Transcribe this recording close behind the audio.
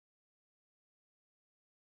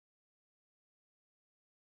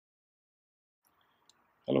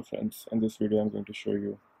Hello friends, in this video I'm going to show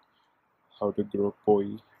you how to grow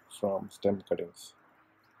poi from stem cuttings.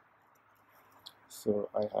 So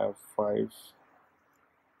I have 5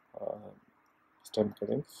 uh, stem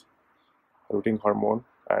cuttings, rooting hormone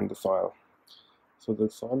and the soil. So the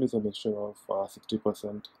soil is a mixture of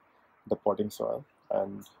 60% the potting soil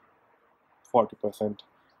and 40%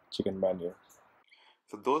 chicken manure.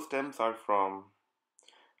 So those stems are from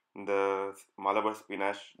the malabar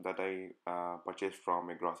spinach that I purchased from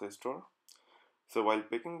a grocery store. So while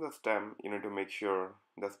picking the stem, you need to make sure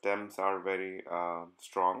the stems are very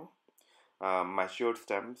strong, matured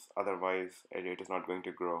stems, otherwise it is not going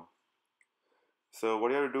to grow. So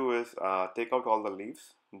what you have to do is take out all the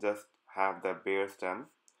leaves, just have the bare stem,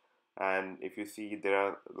 and if you see there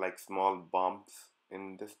are like small bumps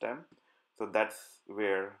in the stem, so that's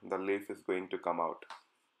where the leaf is going to come out.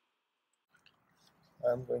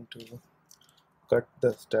 I'm going to cut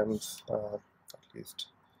the stems at least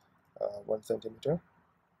 1 centimeter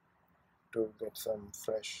to get some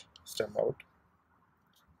fresh stem out.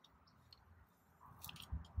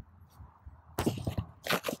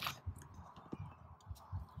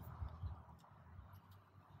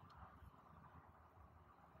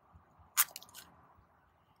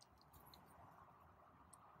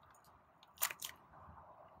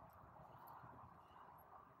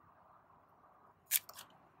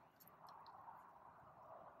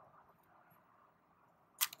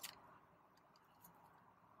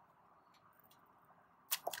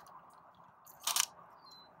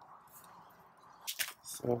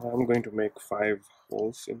 So I'm going to make 5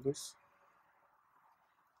 holes in this.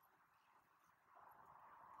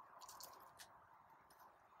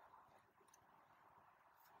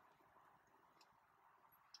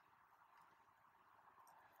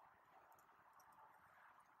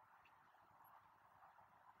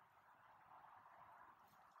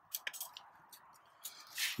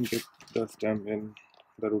 Dip the stem in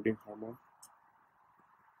the rooting hormone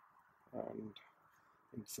and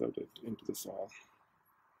insert it into the soil.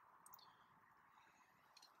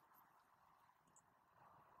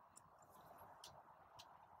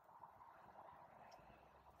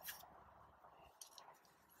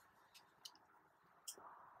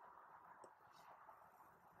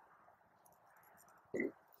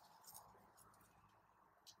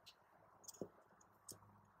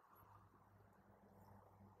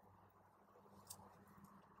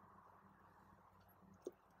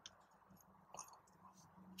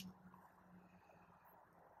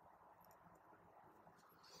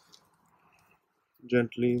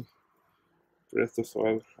 Gently press the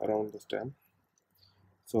soil around the stem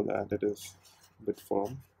so that it is a bit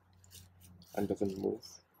firm and doesn't move.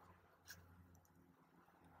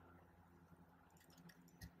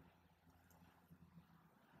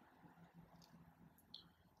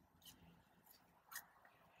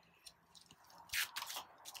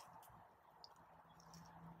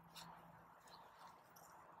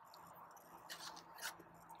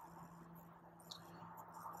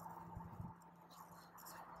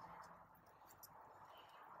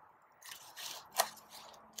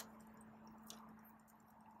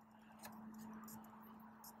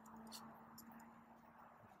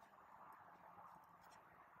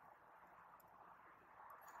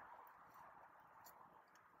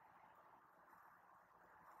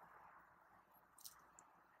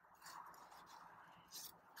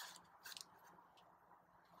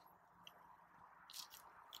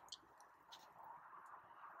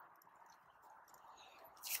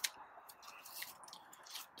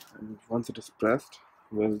 And once it is pressed,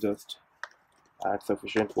 we'll just add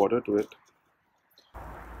sufficient water to it.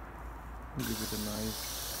 Give it a nice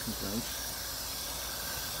drench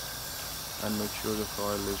and make sure the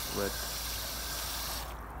soil is wet.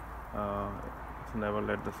 Never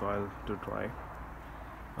let the soil to dry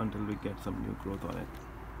until we get some new growth on it.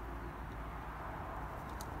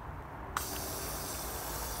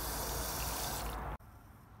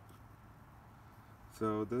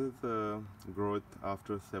 So this is the growth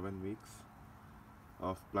after 7 weeks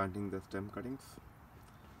of planting the stem cuttings.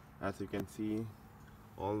 As you can see,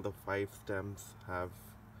 all the 5 stems have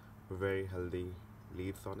very healthy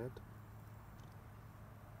leaves on it.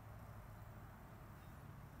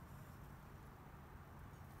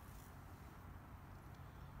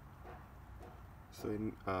 So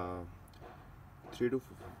in 3 to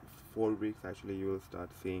 4 weeks actually you will start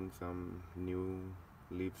seeing some new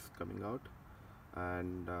leaves coming out,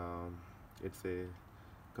 and it's a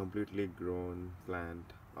completely grown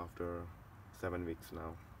plant after 7 weeks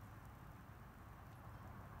now.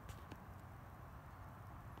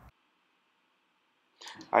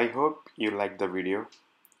 I hope you liked the video.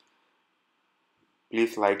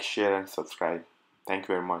 Please like, share and subscribe. Thank you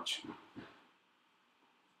very much.